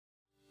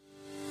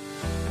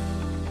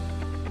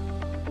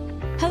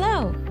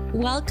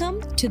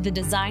Welcome to the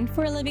Design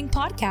for a Living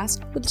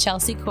podcast with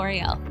Chelsea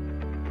Coriel.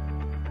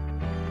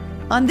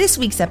 On this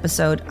week's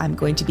episode, I'm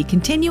going to be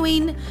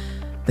continuing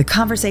the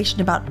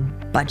conversation about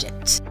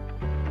budget.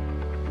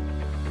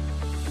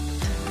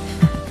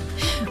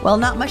 Well,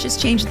 not much has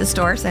changed at the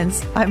store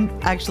since I'm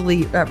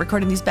actually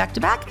recording these back to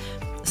back,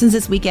 since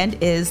this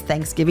weekend is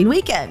Thanksgiving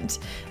weekend.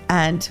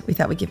 And we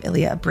thought we'd give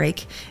Ilya a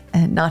break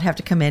and not have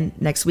to come in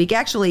next week.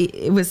 Actually,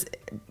 it was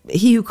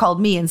he who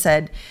called me and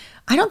said,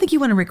 I don't think you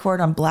want to record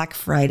on Black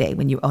Friday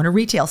when you own a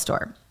retail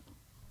store.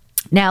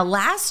 Now,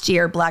 last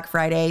year, Black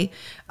Friday,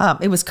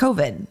 it was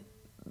COVID,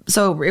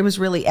 so it was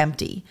really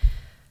empty.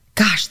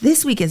 Gosh,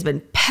 this week has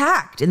been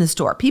packed in the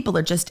store. People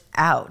are just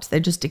out. They're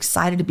just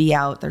excited to be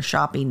out. They're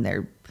shopping.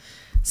 They're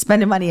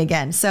spending money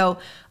again. So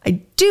I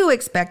do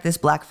expect this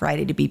Black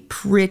Friday to be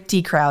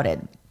pretty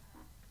crowded.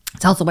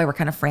 It's also why we're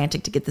kind of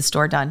frantic to get the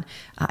store done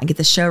and get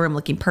the showroom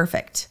looking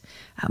perfect.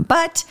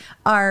 But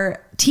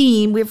our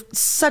team, we have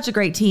such a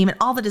great team, and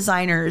all the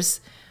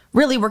designers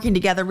really working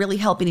together, really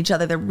helping each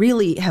other. They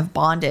really have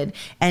bonded.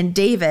 And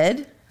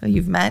David, who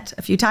you've met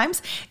a few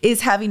times,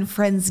 is having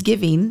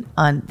Friendsgiving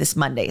on this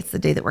Monday. It's the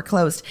day that we're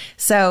closed.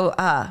 So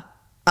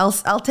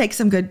I'll take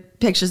some good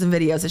pictures and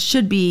videos. It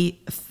should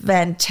be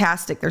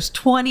fantastic. There's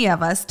 20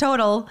 of us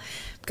total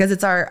because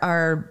it's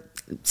our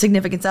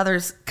significant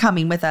others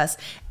coming with us.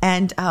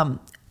 And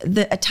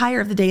the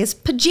attire of the day is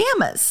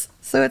pajamas.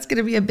 So it's going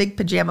to be a big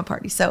pajama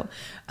party. So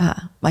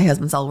my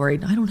husband's all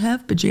worried. I don't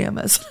have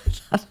pajamas.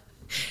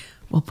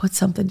 We'll put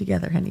something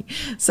together, honey.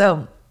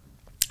 So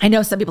I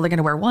know some people are going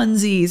to wear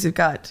onesies. We've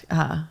got,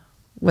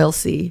 we'll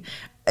see.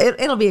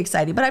 It'll be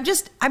exciting. But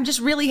I'm just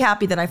really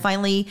happy that I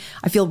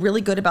feel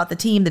really good about the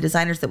team, the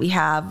designers that we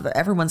have.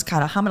 Everyone's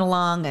kind of humming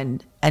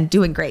along and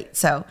doing great.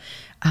 So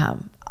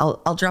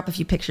I'll drop a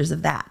few pictures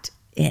of that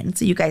in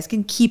so you guys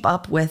can keep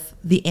up with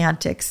the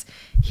antics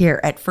here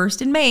at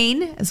First in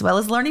Main, as well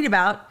as learning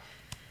about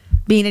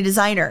being a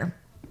designer.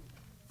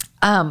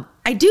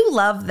 I do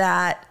love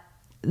that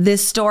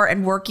this store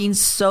and working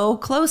so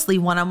closely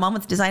one-on-one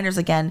with designers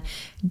again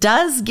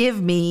does give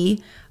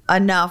me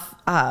enough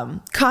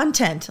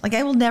content. Like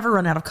I will never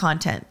run out of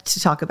content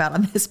to talk about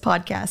on this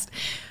podcast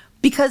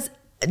because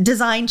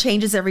design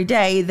changes every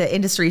day. The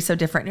industry is so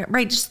different,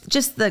 right?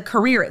 Just the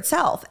career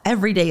itself.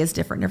 Every day is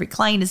different. Every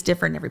client is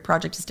different. Every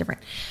project is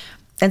different.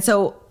 And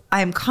so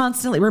I am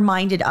constantly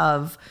reminded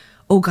of,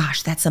 oh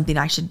gosh, that's something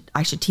I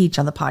should teach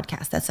on the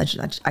podcast. That's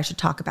something I should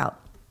talk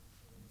about.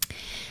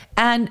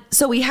 And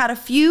so we had a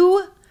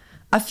few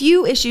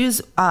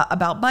issues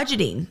about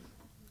budgeting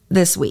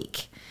this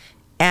week.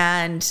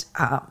 And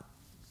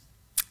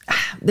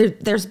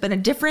there's been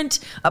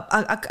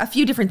a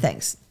few different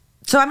things.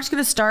 So I'm just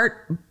going to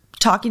start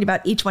talking about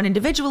each one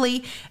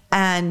individually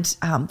and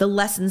the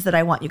lessons that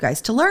I want you guys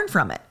to learn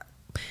from it.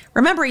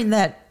 Remembering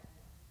that,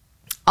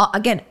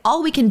 again,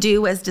 all we can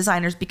do as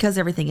designers, because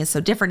everything is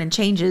so different and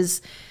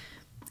changes,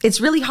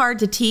 it's really hard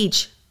to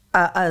teach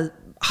a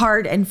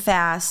hard and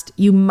fast,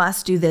 you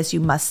must do this, you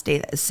must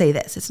say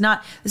this. This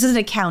isn't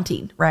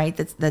accounting, right?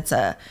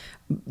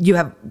 You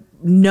have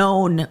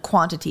known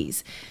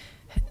quantities.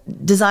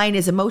 Design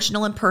is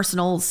emotional and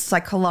personal,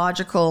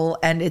 psychological,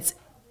 and it's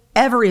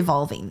ever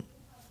evolving.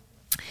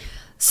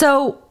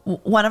 So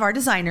one of our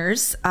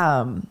designers,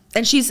 and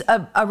she's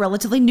a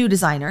relatively new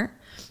designer,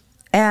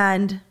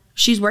 and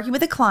she's working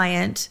with a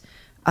client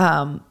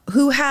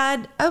who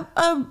had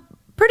a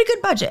pretty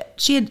good budget.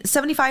 She had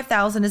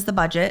 $75,000 as the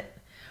budget,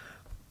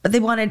 but they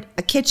wanted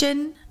a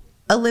kitchen,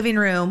 a living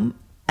room,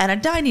 and a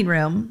dining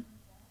room,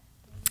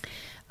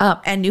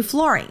 and new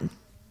flooring.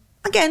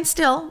 Again,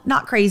 still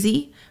not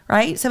crazy,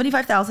 right?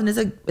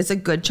 $75,000 is a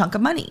good chunk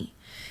of money.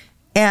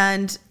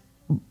 And,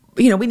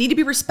 we need to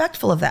be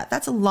respectful of that.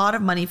 That's a lot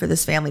of money for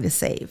this family to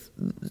save.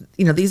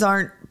 These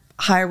aren't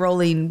high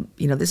rolling,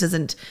 this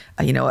isn't,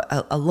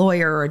 a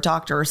lawyer or a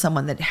doctor or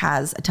someone that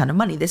has a ton of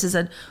money. This is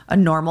a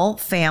normal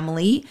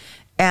family,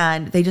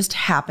 and they just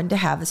happen to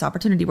have this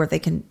opportunity where they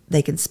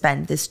can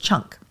spend this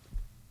chunk.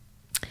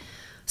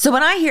 So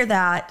when I hear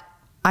that,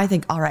 I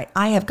think, all right,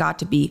 I have got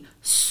to be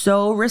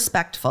so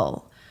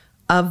respectful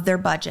of their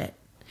budget,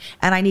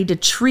 and I need to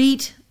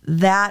treat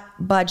that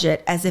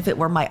budget as if it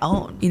were my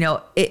own.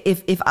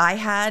 If I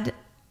had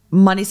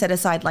money set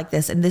aside like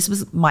this, and this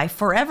was my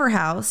forever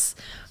house,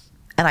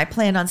 and I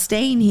planned on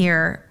staying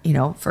here,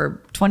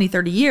 for 20,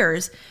 30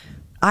 years,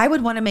 I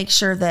would want to make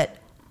sure that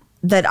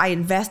I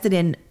invested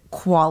in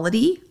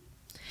quality,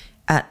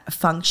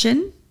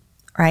 function,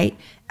 right?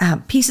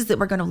 Pieces that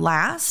were going to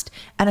last,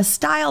 and a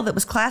style that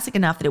was classic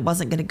enough that it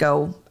wasn't going to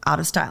go out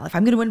of style. If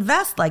I'm going to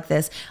invest like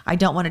this, I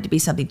don't want it to be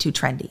something too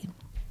trendy.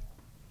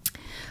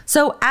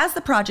 So as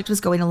the project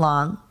was going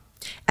along,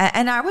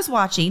 and I was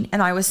watching,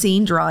 and I was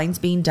seeing drawings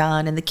being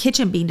done and the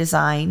kitchen being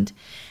designed,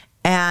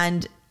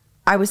 and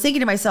I was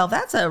thinking to myself,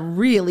 that's a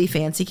really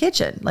fancy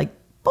kitchen. Like,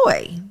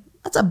 boy,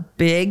 that's a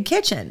big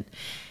kitchen.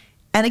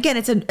 And again,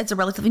 it's a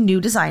relatively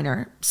new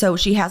designer, so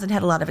she hasn't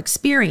had a lot of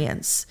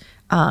experience.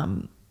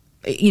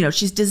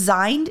 She's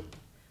designed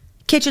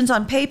kitchens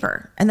on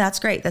paper, and that's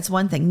great. That's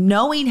one thing.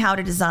 Knowing how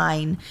to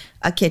design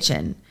a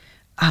kitchen,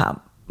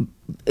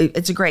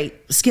 it's a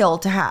great skill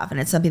to have, and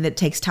it's something that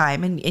takes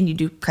time, and you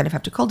do kind of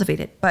have to cultivate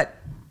it. But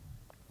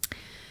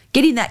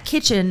getting that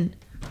kitchen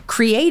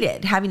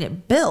created, having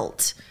it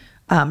built,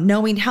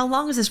 knowing how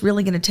long is this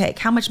really going to take?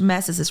 How much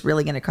mess is this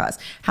really going to cause?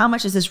 How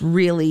much does this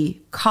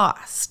really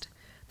cost?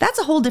 That's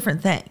a whole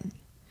different thing.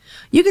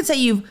 You can say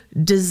you've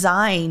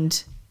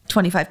designed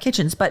 25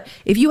 kitchens, but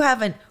if you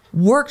haven't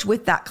worked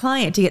with that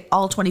client to get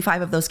all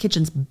 25 of those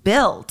kitchens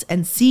built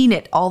and seen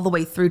it all the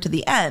way through to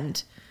the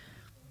end,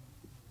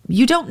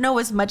 you don't know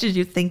as much as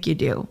you think you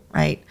do,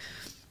 right?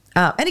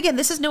 And again,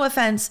 this is no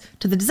offense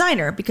to the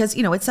designer, because,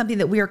 it's something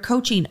that we are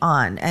coaching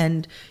on,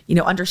 and,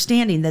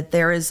 understanding that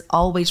there is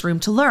always room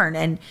to learn,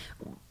 and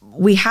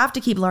we have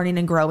to keep learning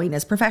and growing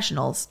as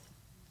professionals.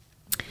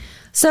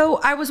 So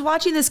I was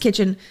watching this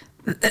kitchen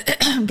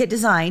get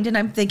designed, and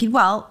I'm thinking,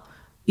 well,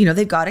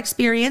 they've got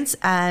experience,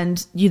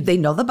 and they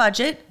know the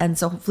budget. And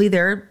so hopefully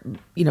they're,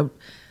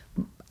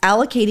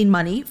 allocating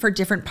money for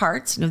different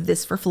parts,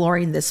 this for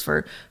flooring, this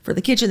for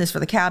the kitchen, this for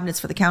the cabinets,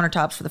 for the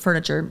countertops, for the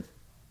furniture.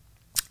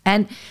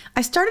 And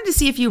I started to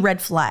see a few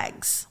red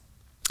flags.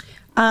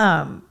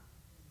 I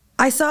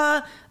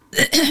saw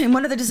in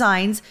one of the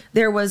designs,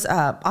 there was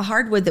a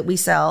hardwood that we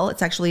sell.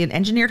 It's actually an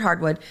engineered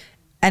hardwood,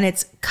 and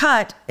it's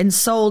cut and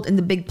sold in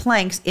the big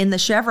planks in the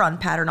chevron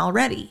pattern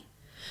already,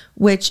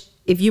 which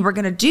if you were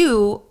going to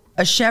do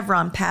a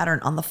chevron pattern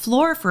on the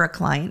floor for a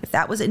client, if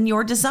that was in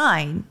your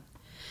design,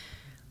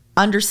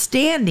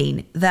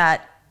 understanding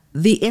that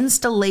the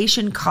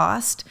installation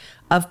cost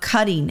of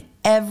cutting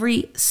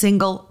every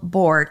single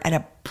board at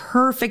a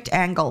perfect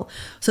angle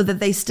so that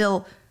they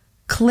still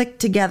click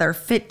together,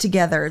 fit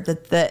together,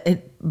 that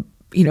it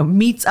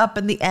meets up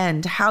in the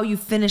end, how you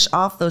finish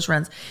off those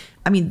runs.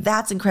 I mean,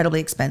 that's incredibly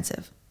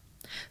expensive.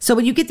 So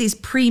when you get these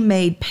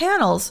pre-made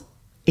panels,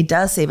 it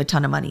does save a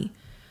ton of money,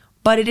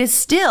 but it is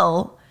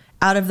still,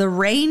 out of the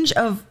range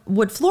of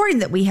wood flooring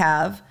that we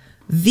have,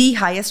 the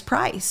highest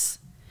price.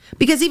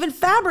 Because even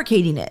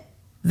fabricating it,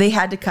 they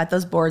had to cut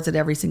those boards at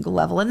every single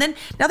level. And then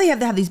now they have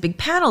to have these big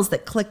panels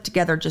that click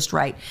together just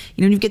right.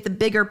 You get the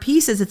bigger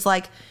pieces, it's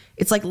like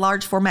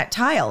large format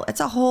tile. It's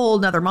a whole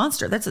nother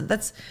monster.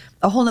 That's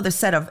a whole nother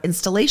set of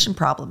installation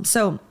problems.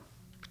 So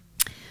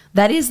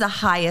that is the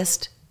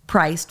highest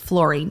priced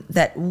flooring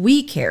that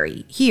we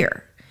carry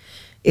here,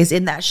 is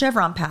in that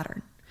chevron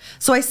pattern.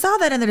 So I saw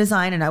that in the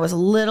design, and I was a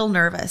little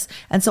nervous.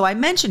 And so I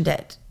mentioned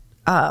it.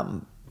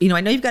 I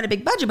know you've got a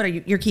big budget,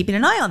 but you're keeping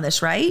an eye on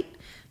this, right?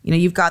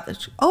 You've got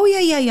this. Oh,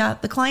 yeah.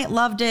 The client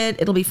loved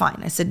it. It'll be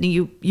fine. I said,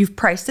 you've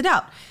priced it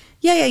out.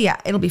 Yeah.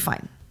 It'll be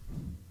fine.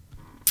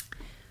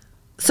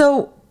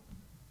 So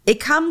it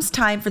comes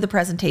time for the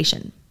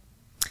presentation.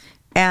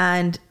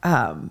 And,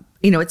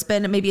 it's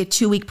been maybe a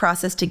 2-week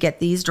process to get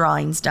these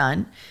drawings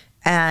done.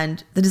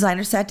 And the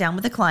designer sat down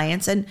with the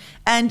clients, and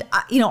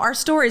our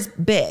store is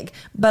big,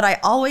 but I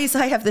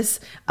have this,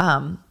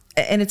 and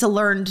it's a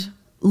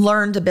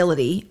learned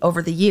ability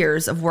over the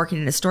years of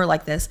working in a store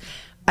like this.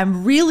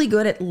 I'm really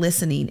good at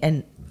listening,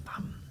 and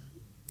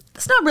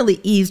it's not really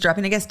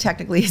eavesdropping. I guess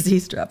technically it's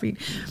eavesdropping,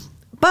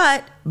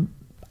 but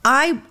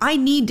I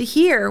need to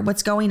hear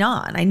what's going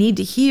on. I need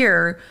to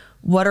hear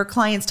what are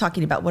clients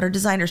talking about, what are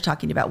designers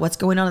talking about, what's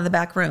going on in the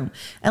back room.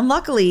 And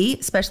luckily,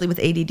 especially with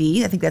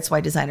ADD, I think that's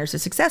why designers are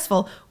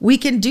successful. We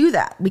can do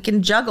that. We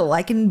can juggle.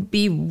 I can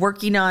be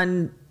working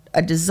on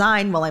a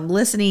design while I'm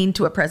listening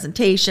to a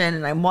presentation,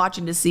 and I'm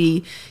watching to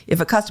see if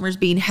a customer's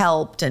being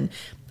helped. And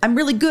I'm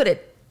really good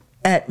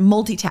at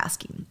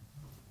multitasking.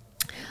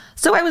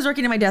 So I was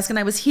working at my desk, and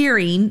I was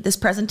hearing this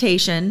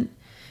presentation,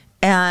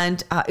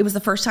 and it was the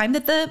first time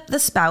that the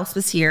spouse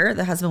was here,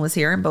 the husband was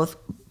here, and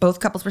both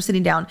couples were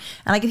sitting down,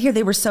 and I could hear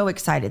they were so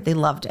excited. They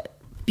loved it.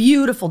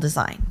 Beautiful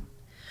design.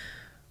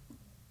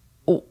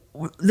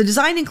 The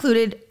design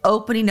included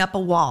opening up a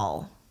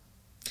wall.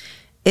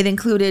 It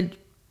included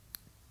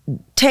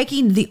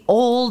taking the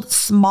old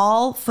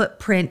small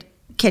footprint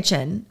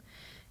kitchen,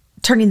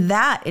 turning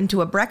that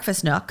into a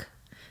breakfast nook,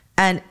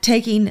 and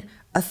taking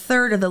a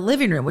third of the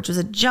living room, which was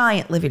a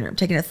giant living room,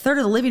 taking a third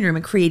of the living room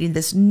and creating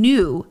this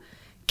new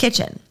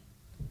kitchen.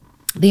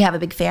 They have a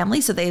big family,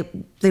 so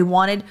they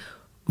wanted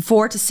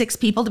 4 to 6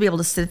 people to be able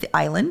to sit at the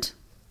island.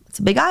 It's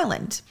a big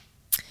island.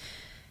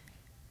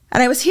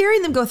 And I was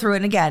hearing them go through it,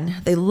 and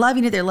again, they're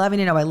loving it. Oh,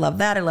 I love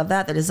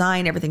that. The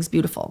design, everything's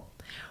beautiful.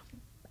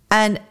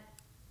 And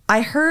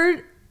I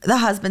heard the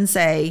husband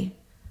say,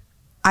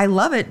 I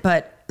love it,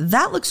 but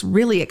that looks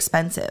really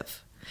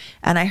expensive.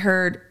 And I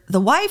heard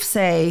the wife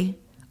say,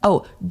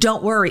 oh,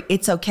 don't worry,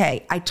 it's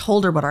okay. I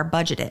told her what our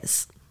budget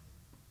is.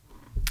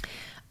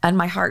 And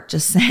my heart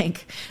just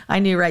sank. I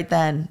knew right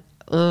then,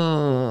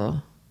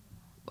 oh,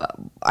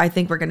 I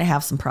think we're going to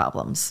have some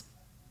problems.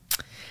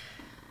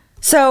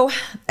 So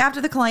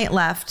after the client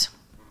left,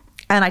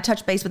 and I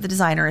touched base with the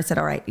designer, I said,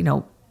 all right,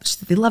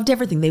 they loved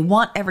everything. They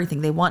want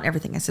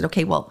everything. I said,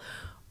 okay, well,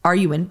 are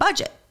you in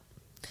budget?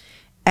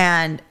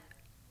 And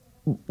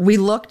we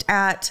looked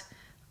at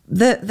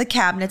the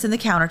cabinets and the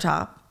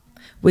countertop.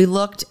 We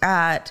looked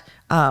at,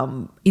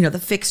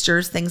 the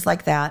fixtures, things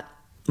like that.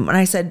 And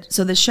I said,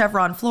 so the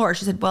chevron floor,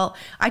 she said, well,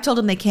 I told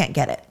them they can't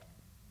get it.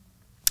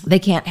 They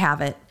can't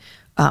have it.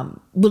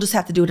 We'll just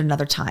have to do it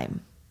another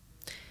time,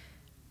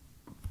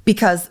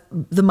 because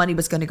the money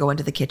was going to go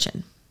into the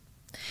kitchen.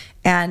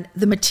 And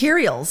the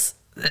materials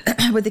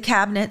with the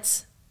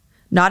cabinets,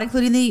 not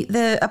including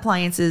the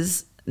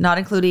appliances, not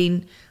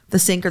including the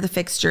sink or the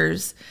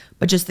fixtures,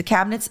 but just the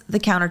cabinets, the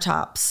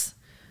countertops,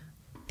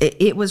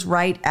 it was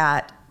right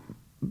at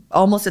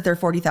almost at their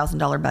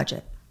 $40,000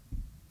 budget.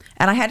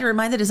 And I had to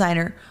remind the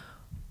designer,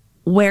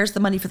 where's the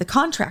money for the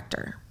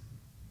contractor?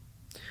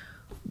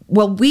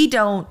 Well, we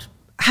don't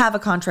have a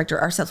contractor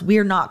ourselves. We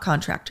are not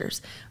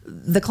contractors.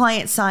 The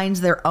client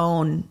signs their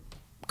own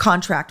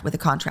contract with a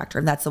contractor.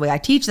 And that's the way I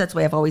teach. That's the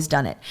way I've always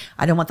done it.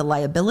 I don't want the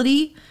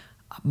liability.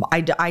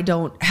 I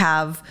don't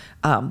have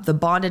the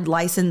bonded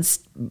license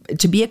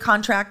to be a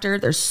contractor.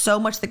 There's so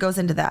much that goes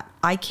into that.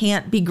 I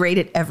can't be great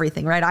at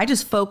everything, right? I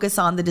just focus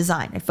on the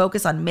design. I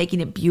focus on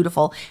making it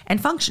beautiful and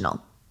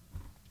functional.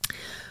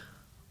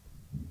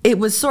 It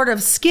was sort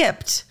of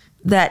skipped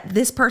that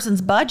this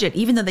person's budget,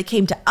 even though they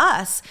came to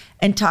us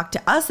and talked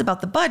to us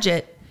about the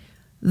budget,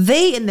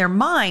 they in their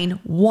mind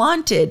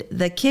wanted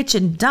the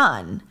kitchen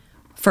done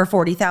for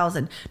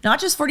 $40,000. Not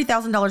just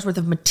 $40,000 worth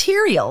of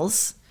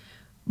materials,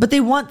 but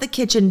they want the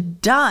kitchen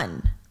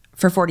done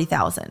for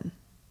 $40,000.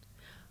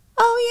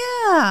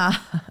 Oh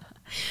yeah.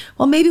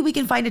 Well, maybe we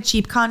can find a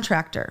cheap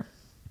contractor.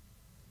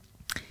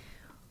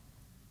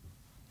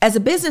 As a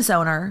business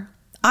owner,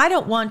 I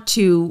don't want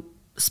to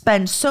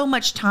spend so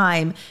much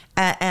time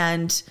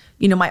and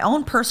my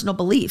own personal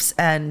beliefs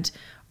and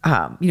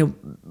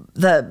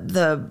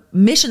the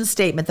mission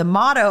statement, the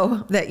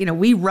motto that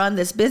we run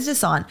this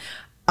business on.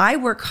 I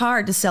work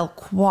hard to sell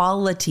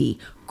quality,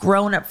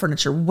 grown-up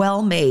furniture,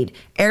 well-made,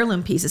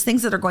 heirloom pieces,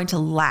 things that are going to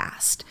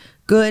last,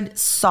 good,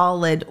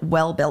 solid,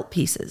 well-built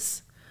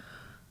pieces.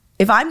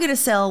 If I'm going to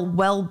sell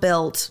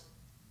well-built,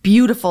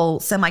 beautiful,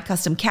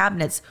 semi-custom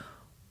cabinets,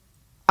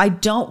 I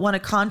don't want a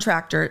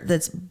contractor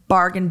that's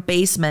bargain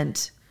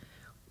basement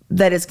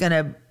that is going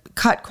to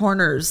cut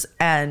corners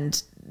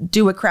and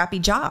do a crappy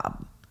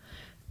job.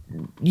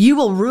 You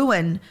will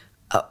ruin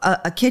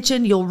a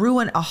kitchen, you'll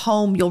ruin a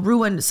home, you'll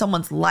ruin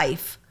someone's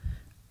life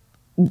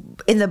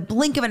in the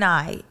blink of an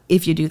eye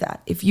if you do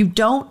that. If you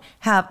don't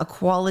have a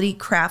quality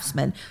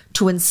craftsman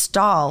to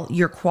install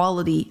your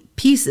quality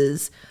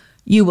pieces,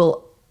 you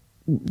will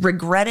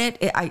regret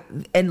it,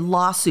 and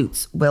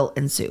lawsuits will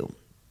ensue.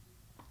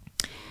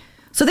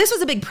 So this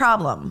was a big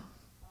problem.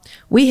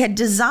 We had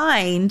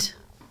designed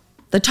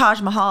the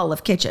Taj Mahal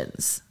of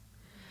kitchens,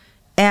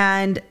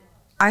 and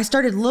I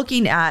started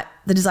looking at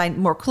the design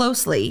more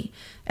closely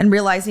and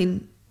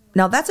realizing,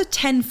 now that's a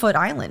 10-foot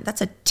island.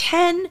 That's a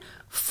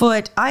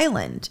 10-foot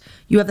island.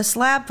 You have a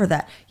slab for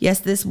that. Yes,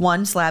 this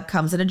one slab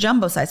comes in a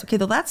jumbo size. Okay,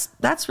 though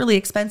that's really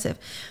expensive.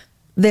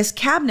 This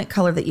cabinet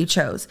color that you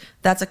chose,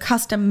 that's a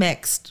custom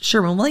mixed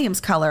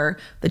Sherwin-Williams color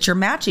that you're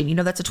matching.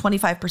 That's a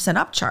 25%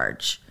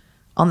 upcharge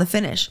on the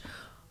finish.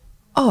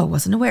 Oh, I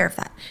wasn't aware of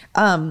that.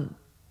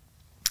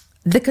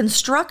 The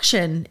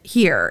construction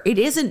here, it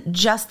isn't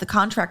just the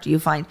contractor you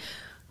find.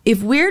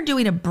 If we're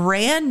doing a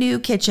brand new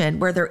kitchen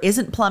where there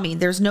isn't plumbing,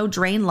 there's no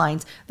drain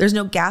lines, there's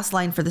no gas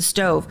line for the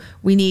stove,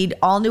 we need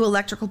all new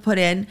electrical put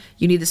in.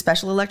 You need a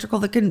special electrical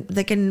that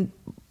can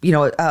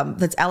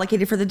that's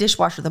allocated for the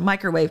dishwasher, the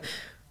microwave,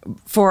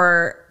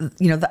 for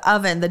the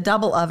oven, the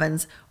double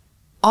ovens.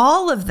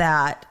 All of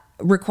that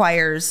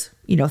requires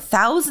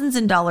thousands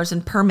in dollars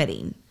in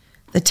permitting.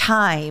 The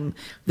time,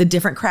 the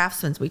different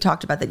craftsmen we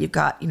talked about, that you've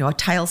got, a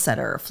tile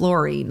setter,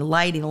 flooring,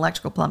 lighting,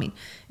 electrical, plumbing.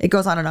 It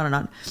goes on and on and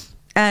on.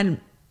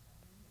 And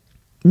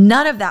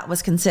none of that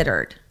was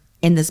considered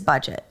in this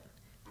budget.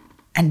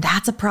 And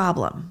that's a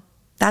problem.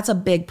 That's a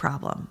big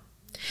problem.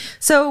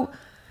 So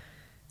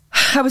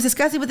I was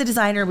discussing with the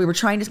designer. We were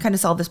trying to kind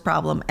of solve this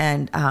problem.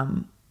 And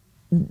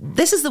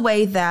this is the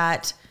way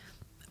that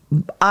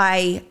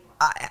I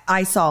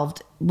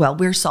solved, well,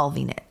 we're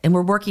solving it and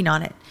we're working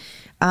on it.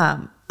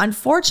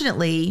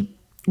 Unfortunately,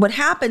 what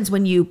happens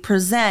when you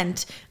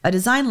present a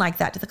design like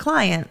that to the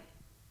client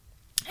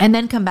and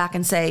then come back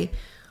and say,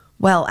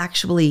 well,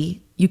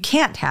 actually, you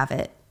can't have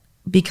it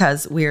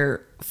because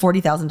we're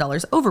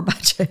 $40,000 over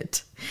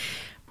budget.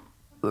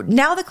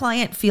 Now the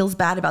client feels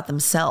bad about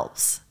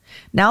themselves.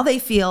 Now they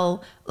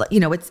feel,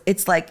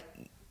 it's like,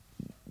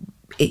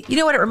 you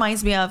know what it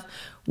reminds me of?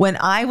 When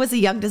I was a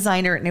young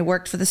designer and I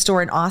worked for the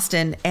store in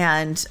Austin,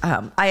 and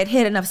I had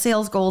hit enough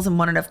sales goals and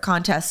won enough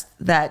contests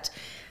that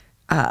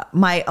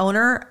my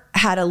owner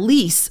had a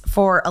lease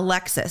for a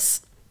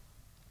Lexus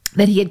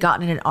that he had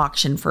gotten in an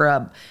auction for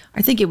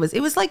I think it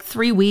was like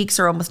 3 weeks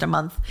or almost a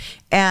month.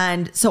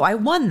 And so I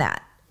won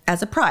that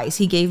as a prize.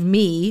 He gave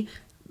me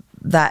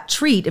that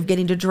treat of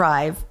getting to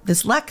drive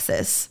this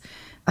Lexus.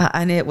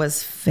 And it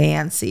was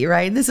fancy,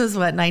 right? This was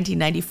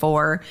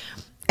 1994.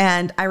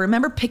 And I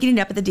remember picking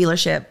it up at the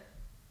dealership,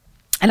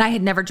 and I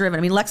had never driven.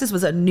 I mean, Lexus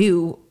was a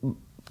new,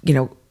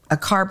 a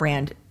car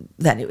brand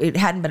that it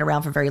hadn't been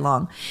around for very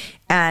long.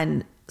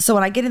 And so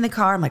when I get in the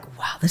car, I'm like,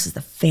 wow, this is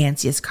the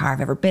fanciest car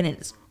I've ever been in.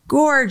 It's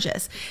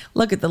gorgeous.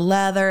 Look at the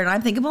leather. And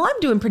I'm thinking, well, I'm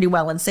doing pretty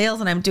well in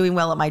sales and I'm doing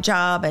well at my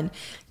job. And,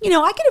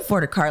 I can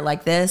afford a car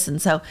like this.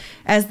 And so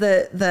as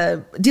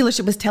the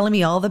dealership was telling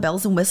me all the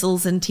bells and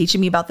whistles and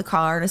teaching me about the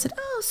car, and I said,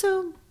 oh,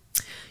 so,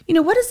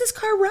 what does this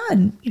car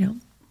run?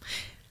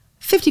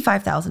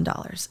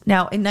 $55,000.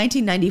 Now, in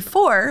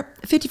 1994,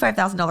 a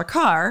 $55,000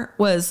 car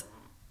was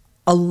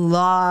a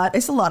lot.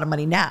 It's a lot of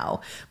money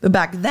now. But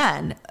back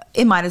then,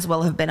 it might as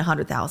well have been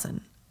 $100,000.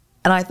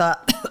 And I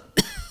thought,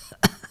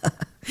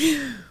 okay,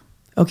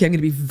 I'm going to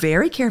be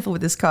very careful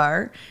with this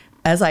car.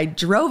 As I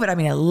drove it, I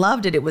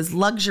loved it. It was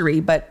luxury,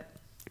 but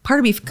part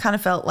of me kind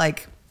of felt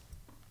like,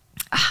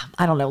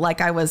 I don't know, like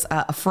I was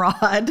a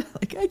fraud.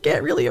 Like I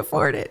can't really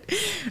afford it.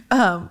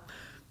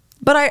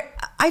 But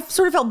I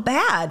sort of felt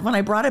bad when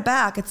I brought it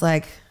back. It's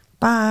like,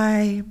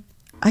 bye.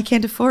 I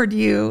can't afford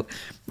you.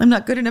 I'm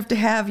not good enough to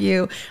have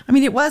you.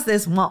 It was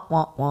this wah,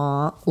 wah,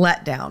 wah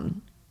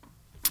letdown.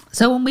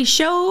 So when we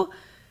show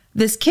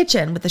this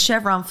kitchen with the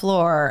chevron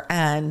floor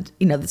and,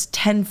 this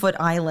 10-foot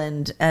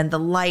island and the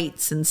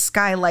lights and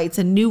skylights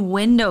and new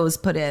windows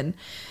put in,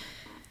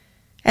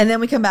 and then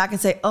we come back and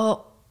say,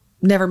 oh,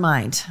 never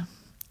mind.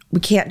 We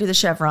can't do the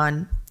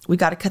chevron. We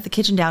got to cut the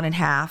kitchen down in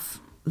half.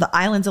 The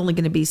island's only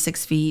going to be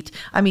 6 feet.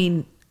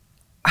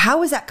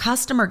 How is that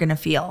customer going to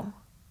feel?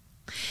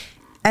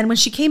 And when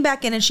she came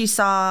back in and she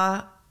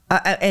saw,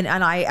 and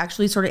I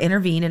actually sort of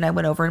intervened and I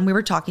went over and we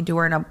were talking to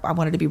her and I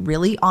wanted to be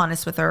really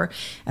honest with her.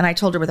 And I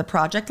told her with a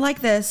project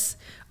like this,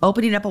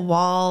 opening up a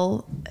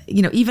wall,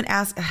 even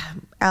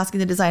asking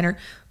the designer,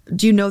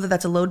 do you know that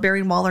that's a load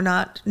bearing wall or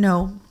not?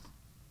 No.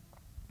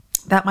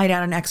 That might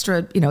add an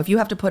extra, if you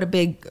have to put a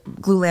big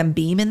glulam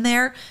beam in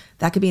there,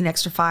 that could be an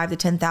extra $5,000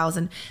 to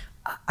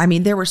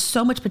 $10,000. There was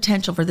so much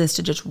potential for this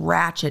to just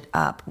ratchet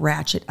up.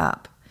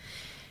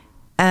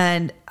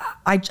 And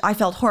I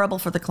felt horrible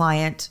for the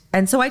client.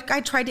 And so I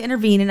tried to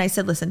intervene and I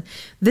said, listen,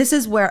 this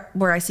is where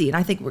I see, and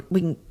I think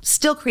we can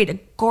still create a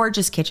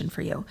gorgeous kitchen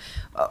for you.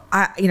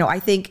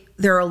 I think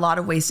there are a lot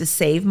of ways to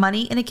save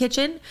money in a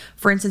kitchen.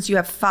 For instance, you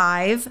have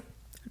 5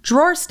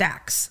 drawer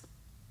stacks.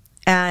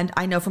 And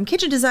I know from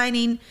kitchen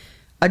designing,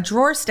 a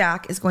drawer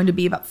stack is going to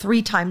be about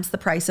 3 times the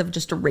price of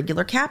just a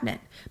regular cabinet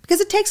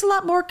because it takes a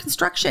lot more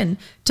construction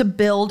to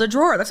build a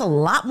drawer. That's a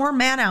lot more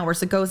man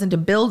hours that goes into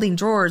building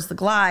drawers, the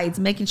glides,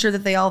 making sure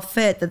that they all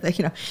fit, that they,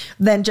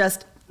 than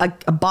just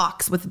a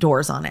box with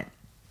doors on it.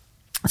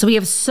 So we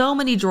have so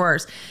many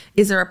drawers.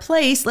 Is there a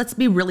place? Let's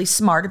be really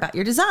smart about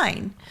your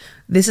design.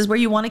 This is where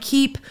you want to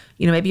keep,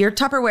 maybe your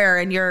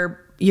Tupperware and your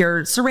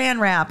saran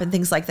wrap and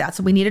things like that.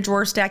 So we need a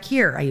drawer stack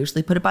here. I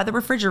usually put it by the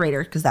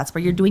refrigerator because that's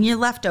where you're doing your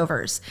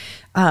leftovers.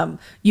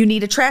 You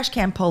need a trash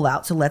can pull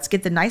out. So let's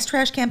get the nice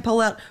trash can pull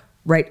out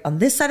right on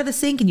this side of the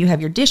sink and you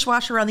have your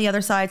dishwasher on the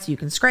other side so you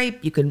can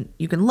scrape, you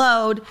can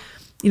load.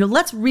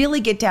 Let's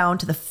really get down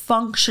to the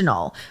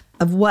functional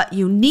of what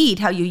you need,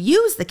 how you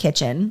use the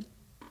kitchen,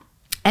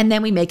 and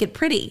then we make it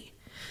pretty.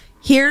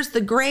 Here's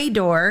the gray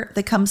door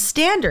that comes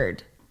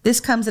standard. This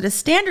comes at a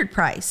standard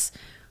price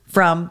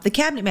from the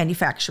cabinet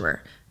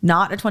manufacturer,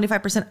 not a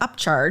 25%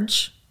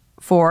 upcharge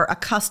for a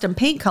custom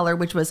paint color,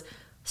 which was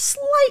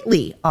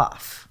slightly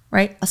off,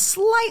 right? A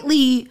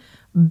slightly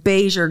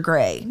beigeur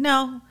gray.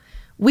 No,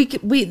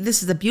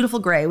 this is a beautiful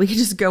gray. We could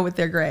just go with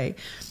their gray.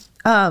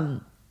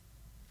 Cutting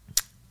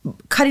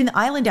the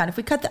island down. If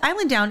we cut the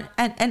island down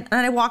and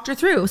I walked her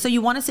through. So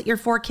you want to sit your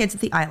 4 kids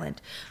at the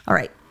island. All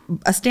right.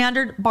 A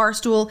standard bar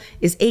stool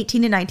is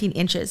 18 to 19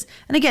 inches.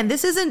 And again,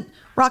 this isn't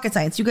rocket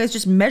science. You guys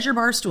just measure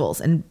bar stools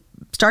and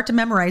start to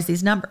memorize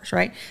these numbers,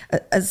 right?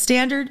 A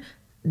standard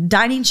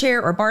dining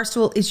chair or bar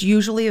stool is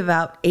usually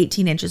about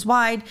 18 inches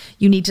wide.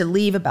 You need to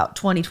leave about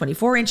 20,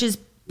 24 inches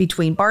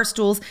between bar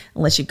stools,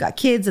 unless you've got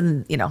kids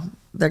and,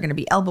 they're going to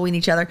be elbowing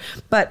each other.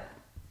 But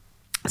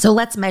so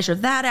let's measure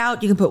that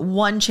out. You can put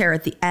 1 chair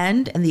at the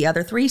end and the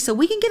other 3. So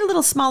we can get a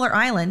little smaller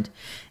island.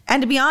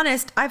 And to be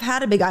honest, I've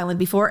had a big island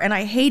before and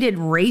I hated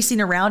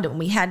racing around it when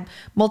we had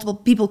multiple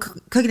people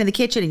cooking in the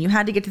kitchen and you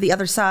had to get to the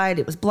other side.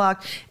 It was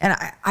blocked. And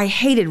I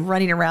hated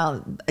running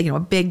around, a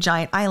big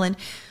giant island.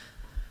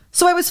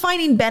 So I was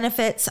finding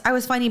benefits. I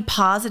was finding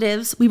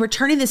positives. We were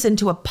turning this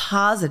into a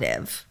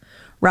positive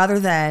rather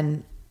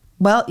than,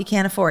 well, you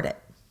can't afford it.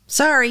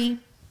 Sorry.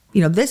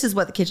 This is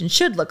what the kitchen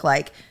should look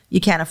like.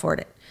 You can't afford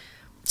it.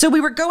 So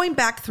we were going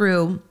back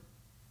through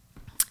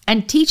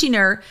and teaching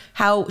her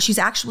how she's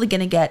actually going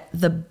to get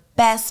the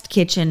best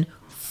kitchen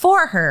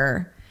for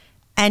her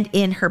and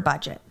in her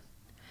budget.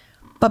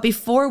 But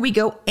before we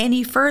go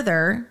any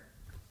further,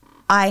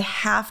 I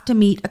have to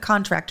meet a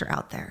contractor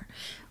out there.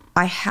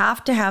 I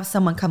have to have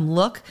someone come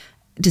look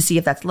to see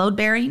if that's load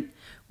bearing.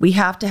 We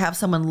have to have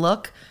someone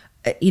look,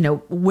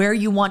 where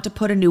you want to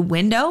put a new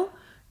window.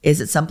 Is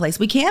it someplace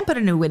we can put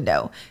a new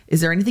window?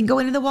 Is there anything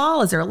going in the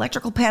wall? Is there an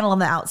electrical panel on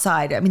the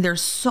outside?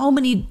 There's so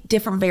many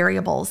different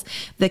variables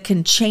that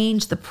can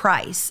change the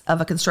price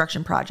of a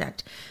construction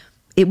project.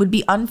 It would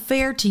be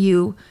unfair to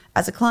you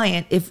as a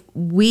client if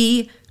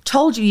we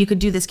told you could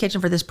do this kitchen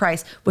for this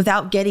price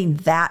without getting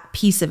that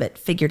piece of it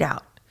figured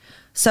out.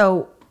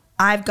 So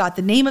I've got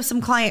the name of some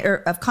client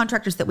or of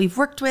contractors that we've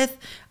worked with,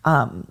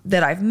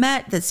 that I've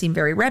met that seem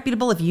very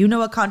reputable. If you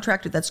know a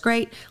contractor, that's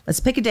great.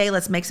 Let's pick a day.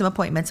 Let's make some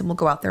appointments and we'll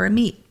go out there and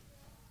meet.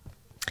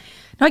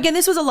 Now, again,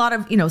 this was a lot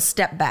of,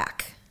 step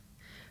back,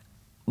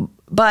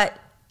 but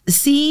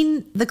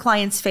seeing the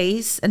client's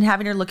face and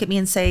having her look at me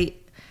and say,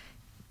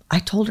 I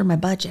told her my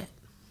budget.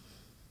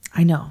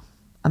 I know.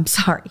 I'm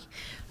sorry.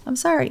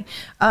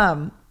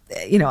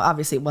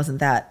 Obviously it wasn't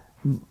that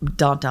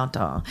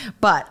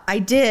but I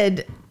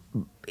did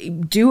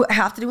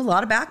have to do a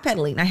lot of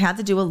backpedaling. I had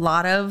to do a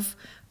lot of,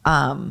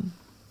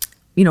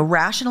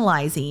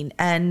 rationalizing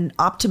and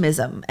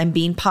optimism and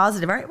being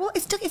positive. All right, well,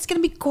 it's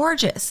going to be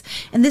gorgeous.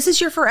 And this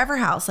is your forever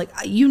house. Like,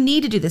 you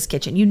need to do this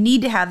kitchen. You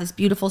need to have this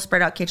beautiful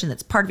spread out kitchen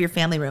that's part of your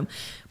family room.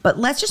 But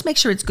let's just make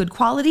sure it's good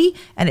quality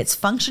and it's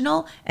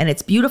functional and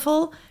it's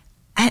beautiful.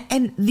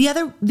 And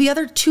the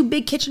other too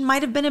big kitchen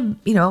might have been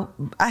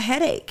a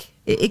headache.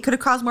 It could have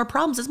caused more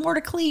problems. There's more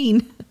to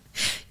clean.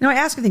 I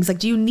ask her things like,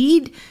 do you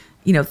need,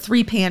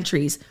 3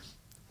 pantries?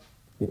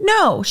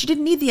 No, she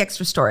didn't need the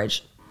extra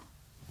storage.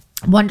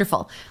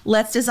 Wonderful.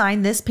 Let's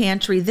design this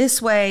pantry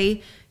this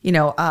way.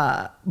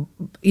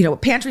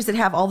 Pantries that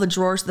have all the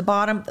drawers at the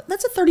bottom.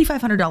 That's a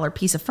 $3,500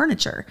 piece of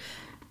furniture.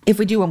 If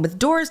we do one with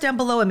doors down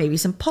below and maybe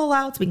some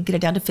pull-outs, we can get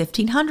it down to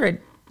 $1,500.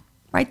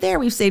 Right there,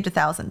 we've saved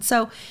 $1,000.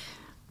 So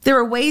there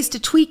are ways to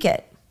tweak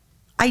it.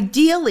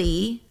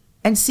 Ideally,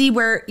 and see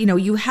where,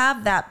 you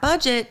have that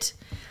budget,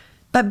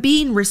 but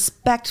being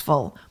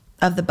respectful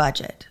of the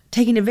budget,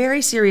 taking it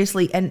very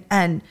seriously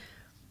and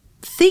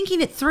thinking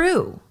it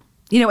through.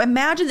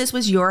 Imagine this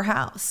was your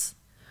house.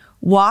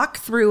 Walk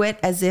through it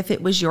as if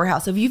it was your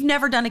house. If you've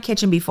never done a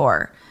kitchen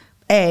before,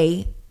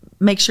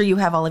 make sure you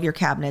have all of your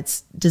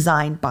cabinets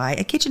designed by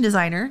a kitchen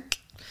designer.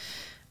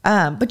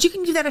 But you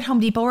can do that at Home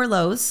Depot or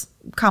Lowe's,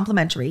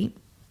 complimentary.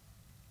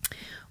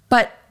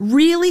 But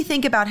really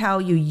think about how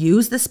you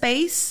use the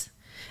space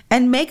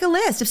and make a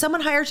list. If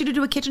someone hires you to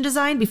do a kitchen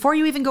design, before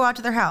you even go out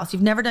to their house,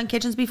 you've never done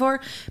kitchens before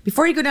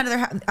you go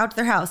out to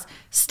their house,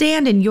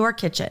 stand in your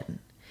kitchen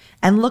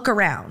and look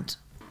around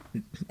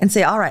and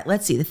say, all right,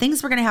 let's see the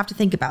things we're going to have to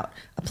think about: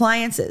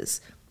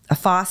 appliances, a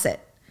faucet,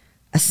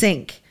 a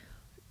sink,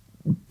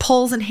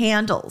 pulls and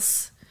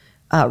handles,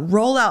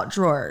 roll-out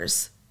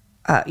drawers,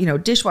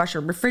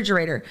 dishwasher,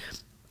 refrigerator,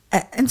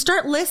 and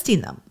start listing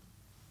them.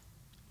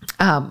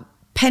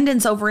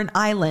 Pendants over an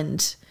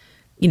island,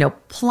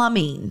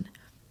 plumbing,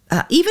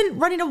 even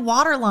running a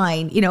water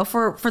line,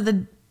 for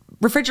the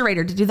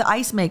refrigerator to do the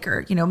ice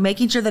maker,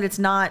 making sure that it's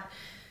not,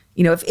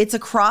 if it's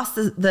across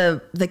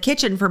the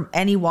kitchen from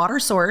any water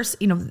source,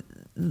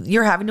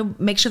 you're having to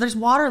make sure there's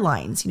water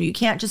lines. You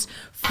can't just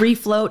free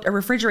float a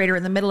refrigerator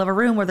in the middle of a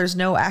room where there's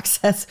no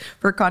access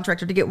for a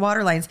contractor to get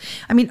water lines.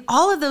 I mean,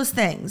 all of those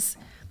things,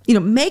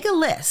 make a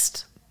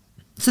list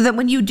so that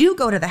when you do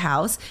go to the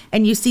house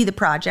and you see the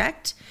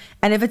project,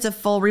 and if it's a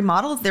full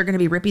remodel, if they're going to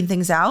be ripping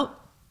things out,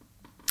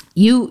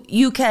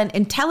 you can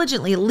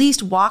intelligently at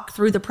least walk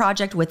through the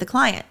project with the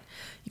client.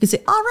 You can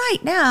say, all right,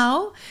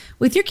 now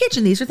with your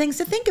kitchen, these are things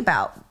to think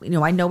about.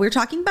 I know we're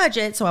talking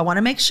budget, so I want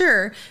to make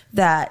sure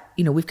that,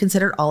 we've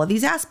considered all of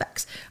these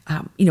aspects.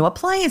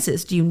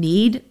 Appliances. Do you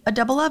need a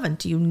double oven?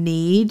 Do you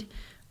need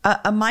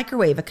a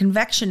microwave, a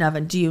convection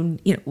oven? Do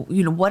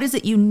you what is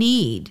it you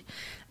need?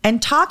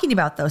 And talking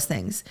about those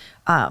things.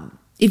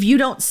 If you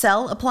don't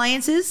sell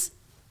appliances,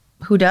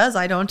 who does?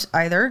 I don't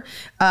either.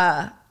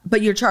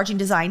 But you're charging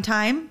design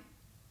time.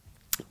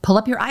 Pull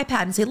up your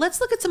iPad and say, let's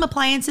look at some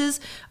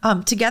appliances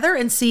together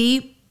and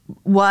see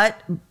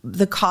what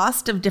the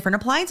cost of different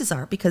appliances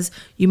are, because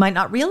you might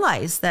not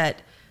realize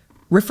that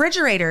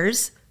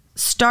refrigerators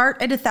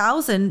start at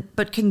 $1,000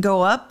 but can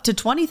go up to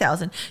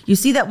 $20,000. You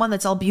see that one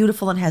that's all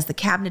beautiful and has the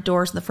cabinet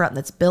doors in the front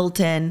that's built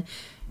in.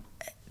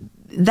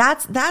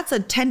 That's a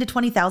 $10,000 to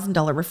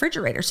 $20,000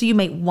 refrigerator. So you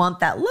may want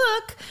that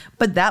look,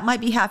 but that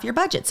might be half your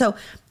budget. So,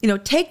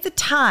 take the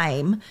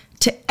time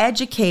to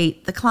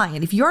educate the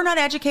client. If you're not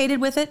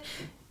educated with it,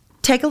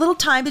 take a little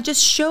time to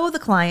just show the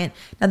client,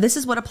 now this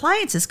is what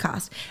appliances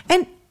cost.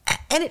 And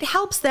it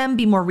helps them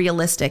be more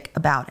realistic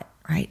about it,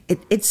 right?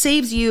 It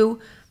saves you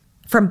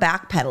from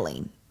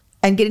backpedaling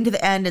and getting to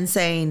the end and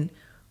saying,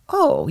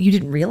 oh, you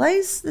didn't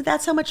realize that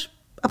that's how much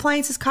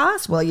appliances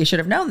cost? Well, you should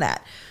have known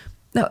that.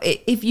 No,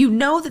 if you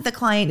know that the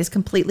client is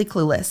completely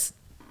clueless,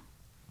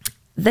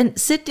 then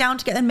sit down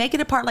together and make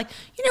it apart. Like,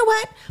 you know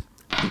what?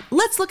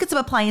 Let's look at some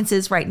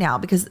appliances right now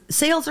because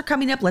sales are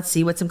coming up. Let's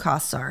see what some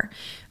costs are.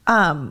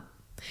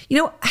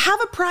 Have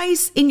a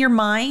price in your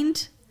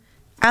mind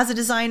as a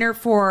designer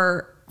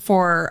for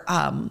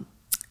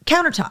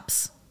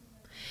countertops.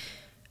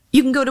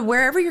 You can go to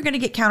wherever you're going to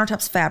get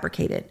countertops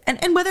fabricated.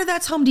 And whether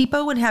that's Home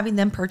Depot and having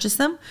them purchase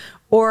them,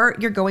 or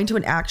you're going to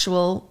an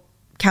actual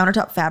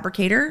countertop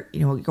fabricator,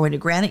 you're going to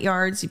Granite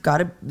Yards,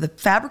 the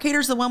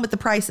fabricator's the one with the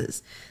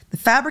prices. The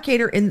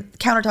fabricator in the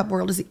countertop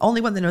world is the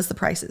only one that knows the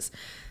prices.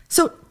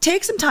 So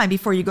take some time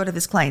before you go to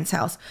this client's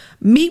house,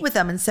 meet with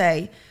them and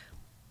say,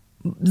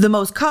 the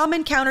most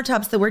common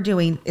countertops that we're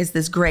doing is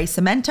this gray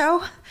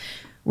cemento.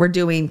 We're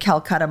doing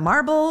Calcutta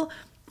marble.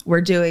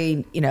 We're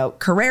doing,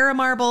 Carrara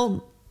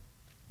marble.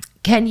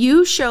 Can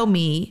you show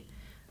me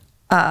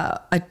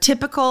a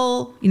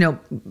typical,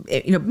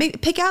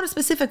 pick out a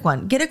specific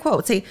one, get a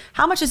quote, say,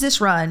 how much does this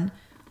run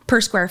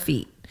per square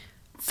feet?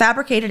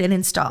 Fabricated and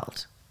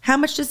installed. How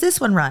much does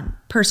this one run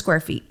per square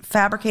feet?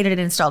 Fabricated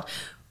and installed.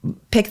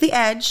 Pick the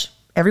edge.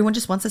 Everyone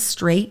just wants a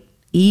straight,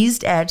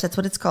 eased edge. That's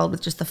what it's called,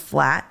 with just the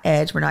flat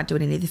edge. We're not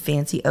doing any of the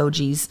fancy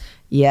OGs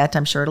yet.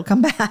 I'm sure it'll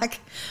come back.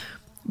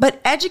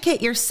 But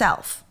educate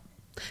yourself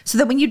so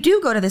that when you do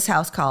go to this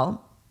house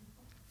call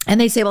and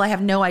they say, well, I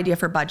have no idea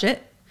for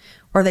budget,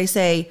 or they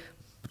say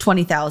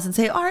 20,000,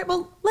 say, all right,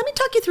 well, let me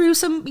talk you through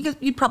some, because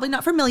you're probably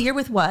not familiar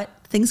with what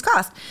things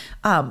cost.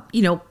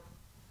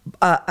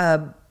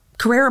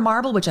 Carrara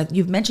marble, which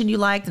you've mentioned you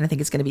liked, and I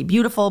think it's going to be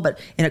beautiful, but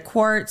in a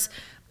quartz,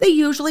 they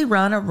usually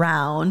run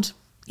around,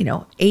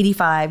 $85,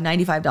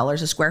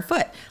 $95 a square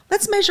foot.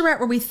 Let's measure out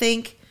where we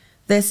think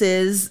this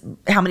is,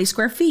 how many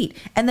square feet,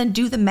 and then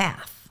do the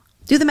math.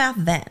 Do the math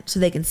then so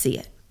they can see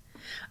it.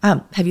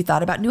 Have you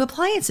thought about new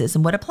appliances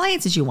and what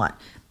appliances you want?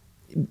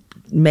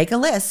 Make a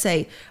list.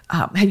 Say,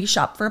 have you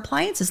shopped for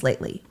appliances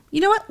lately?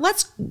 You know what?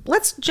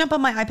 Let's jump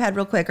on my iPad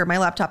real quick, or my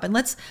laptop, and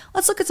let's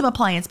look at some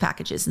appliance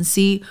packages and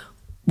see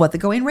what the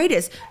going rate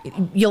is.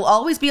 You'll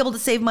always be able to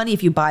save money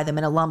if you buy them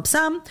in a lump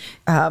sum.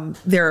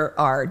 There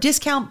are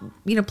discount,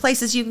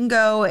 places you can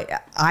go.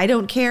 I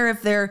don't care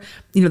if they're,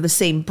 the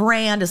same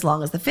brand, as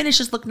long as the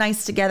finishes look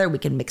nice together. We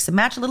can mix and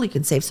match a little. You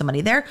can save some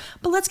money there,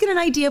 but let's get an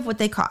idea of what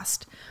they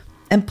cost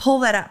and pull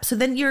that up. So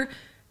then you're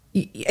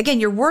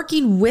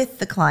working with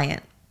the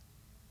client.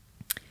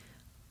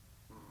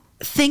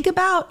 Think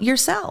about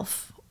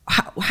yourself.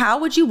 How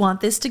would you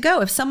want this to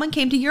go? If someone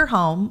came to your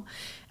home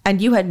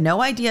and you had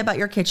no idea about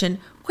your kitchen,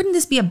 wouldn't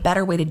this be a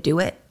better way to do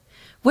it?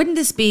 Wouldn't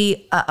this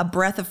be a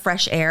breath of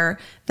fresh air,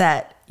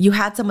 that you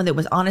had someone that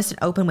was honest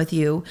and open with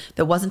you,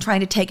 that wasn't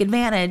trying to take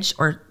advantage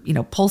or,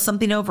 pull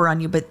something over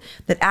on you, but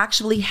that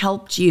actually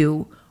helped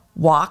you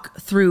walk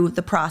through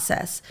the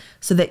process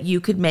so that you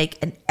could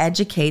make an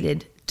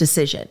educated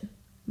decision?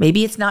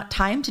 Maybe it's not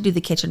time to do the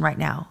kitchen right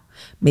now.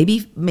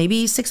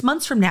 Maybe 6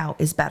 months from now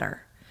is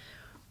better.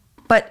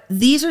 But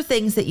these are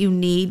things that you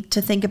need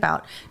to think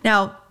about.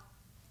 Now,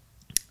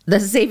 the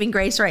saving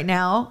grace right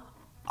now,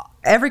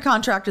 every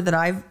contractor that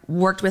I've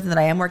worked with and that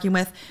I am working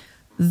with,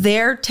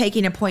 they're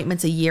taking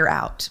appointments a year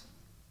out.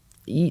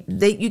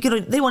 They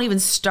won't even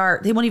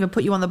start. They won't even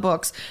put you on the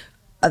books,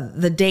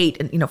 the date,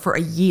 and for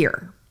a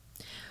year.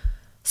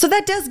 So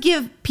that does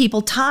give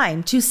people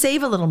time to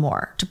save a little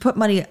more, to put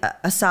money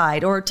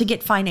aside, or to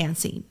get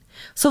financing.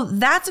 So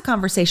that's a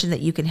conversation that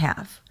you can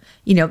have.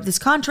 This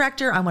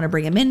contractor, I want to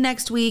bring him in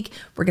next week.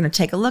 We're going to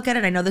take a look at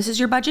it. I know this is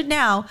your budget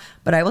now,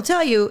 but I will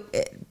tell you,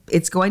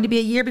 it's going to be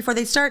a year before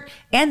they start.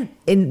 And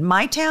in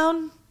my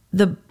town,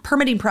 the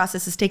permitting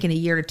process has taken 1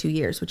 year to 2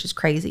 years, which is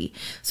crazy.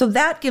 So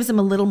that gives them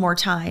a little more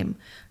time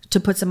to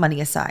put some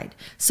money aside.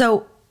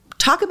 So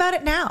talk about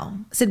it now.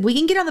 I said, we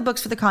can get on the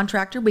books for the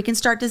contractor. We can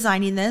start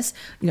designing this.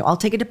 I'll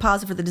take a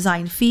deposit for the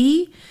design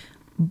fee,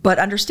 but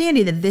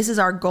understanding that this is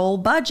our goal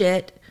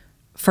budget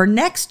for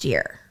next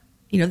year.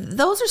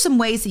 Those are some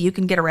ways that you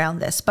can get around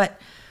this, but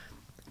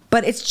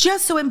it's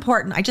just so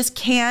important. I just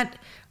can't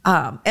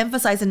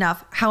emphasize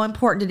enough how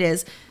important it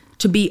is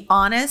to be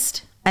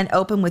honest and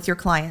open with your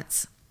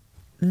clients.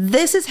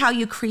 This is how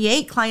you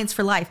create clients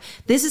for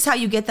life. This is how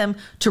you get them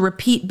to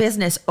repeat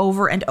business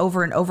over and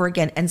over and over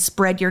again and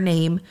spread your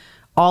name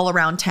all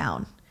around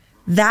town.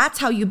 That's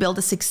how you build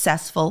a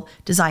successful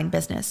design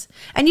business.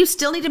 And you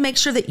still need to make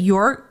sure that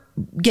you're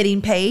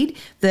getting paid,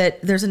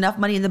 that there's enough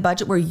money in the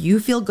budget where you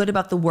feel good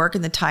about the work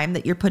and the time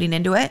that you're putting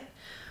into it.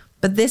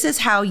 But this is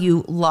how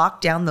you lock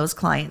down those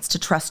clients to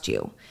trust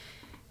you.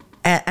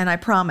 And I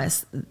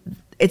promise,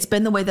 it's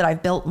been the way that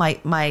I've built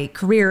my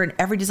career in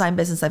every design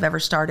business I've ever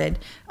started.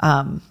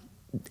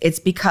 It's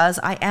because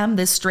I am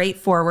this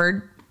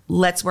straightforward,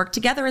 let's work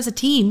together as a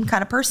team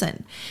kind of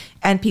person.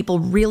 And people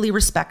really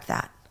respect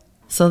that.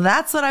 So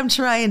that's what I'm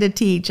trying to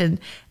teach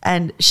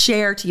and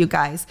share to you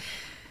guys.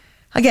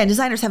 Again,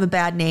 designers have a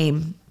bad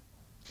name,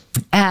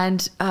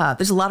 and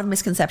there's a lot of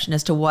misconception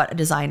as to what a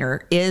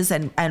designer is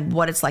and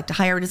what it's like to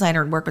hire a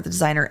designer and work with a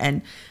designer.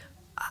 And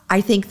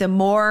I think the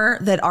more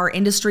that our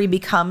industry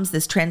becomes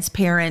this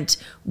transparent,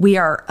 we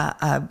are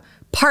a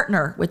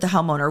partner with the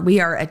homeowner,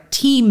 we are a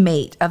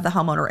teammate of the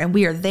homeowner, and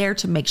we are there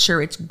to make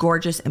sure it's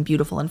gorgeous and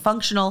beautiful and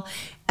functional,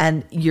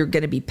 and you're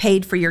going to be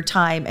paid for your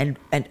time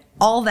and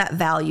all that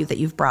value that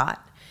you've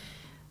brought.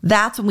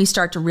 That's when we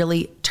start to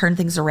really turn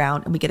things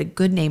around and we get a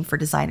good name for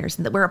designers,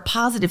 and that we're a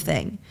positive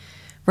thing.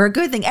 We're a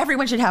good thing.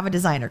 Everyone should have a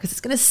designer because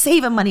it's going to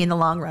save them money in the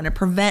long run and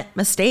prevent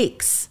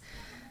mistakes.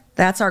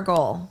 That's our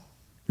goal.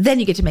 Then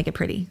you get to make it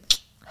pretty.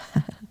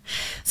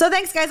 So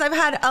thanks, guys. I've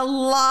had a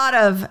lot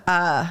of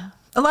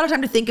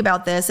time to think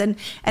about this, and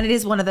it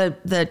is one of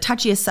the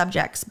touchiest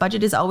subjects.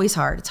 Budget is always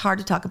hard. It's hard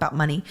to talk about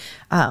money.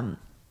 But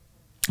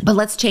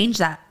let's change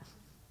that.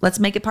 Let's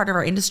make it part of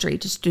our industry,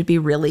 just to be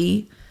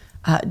really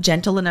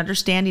gentle and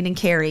understanding and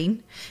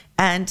caring.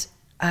 And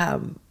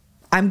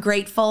I'm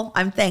grateful.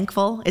 I'm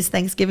thankful. It's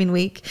Thanksgiving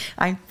week.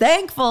 I'm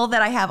thankful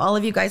that I have all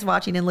of you guys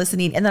watching and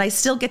listening, and that I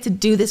still get to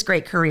do this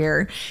great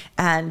career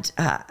and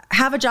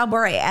have a job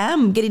where I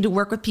am getting to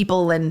work with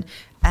people and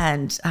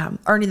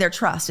earning their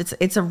trust.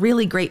 It's a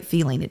really great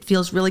feeling. It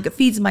feels really good,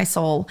 feeds my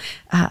soul,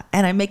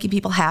 and I'm making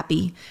people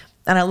happy,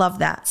 and I love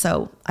that.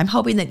 So I'm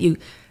hoping that you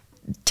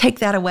take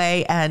that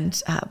away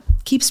and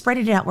keep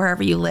spreading it out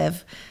wherever you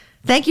live.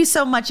 Thank you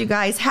so much, you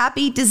guys.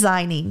 Happy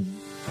designing.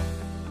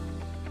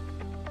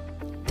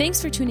 Thanks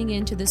for tuning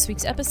in to this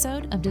week's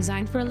episode of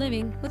Design for a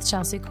Living with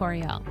Chelsea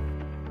Coriel.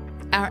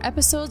 Our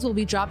episodes will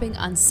be dropping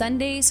on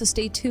Sunday, so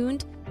stay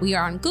tuned. We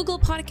are on Google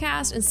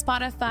Podcast and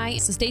Spotify,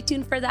 so stay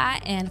tuned for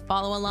that and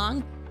follow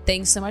along.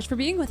 Thanks so much for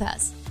being with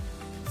us.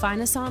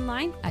 Find us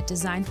online at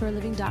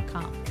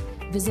designforaliving.com.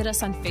 Visit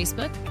us on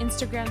Facebook,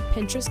 Instagram,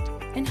 Pinterest,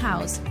 and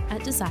Houzz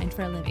at Design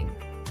for a Living.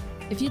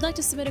 If you'd like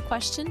to submit a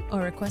question or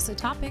request a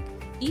topic,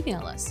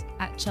 email us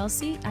at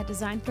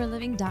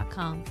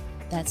chelsea@designforaliving.com.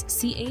 That's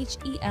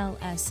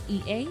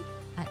CHELSEA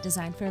at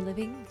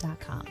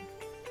designforaliving.com.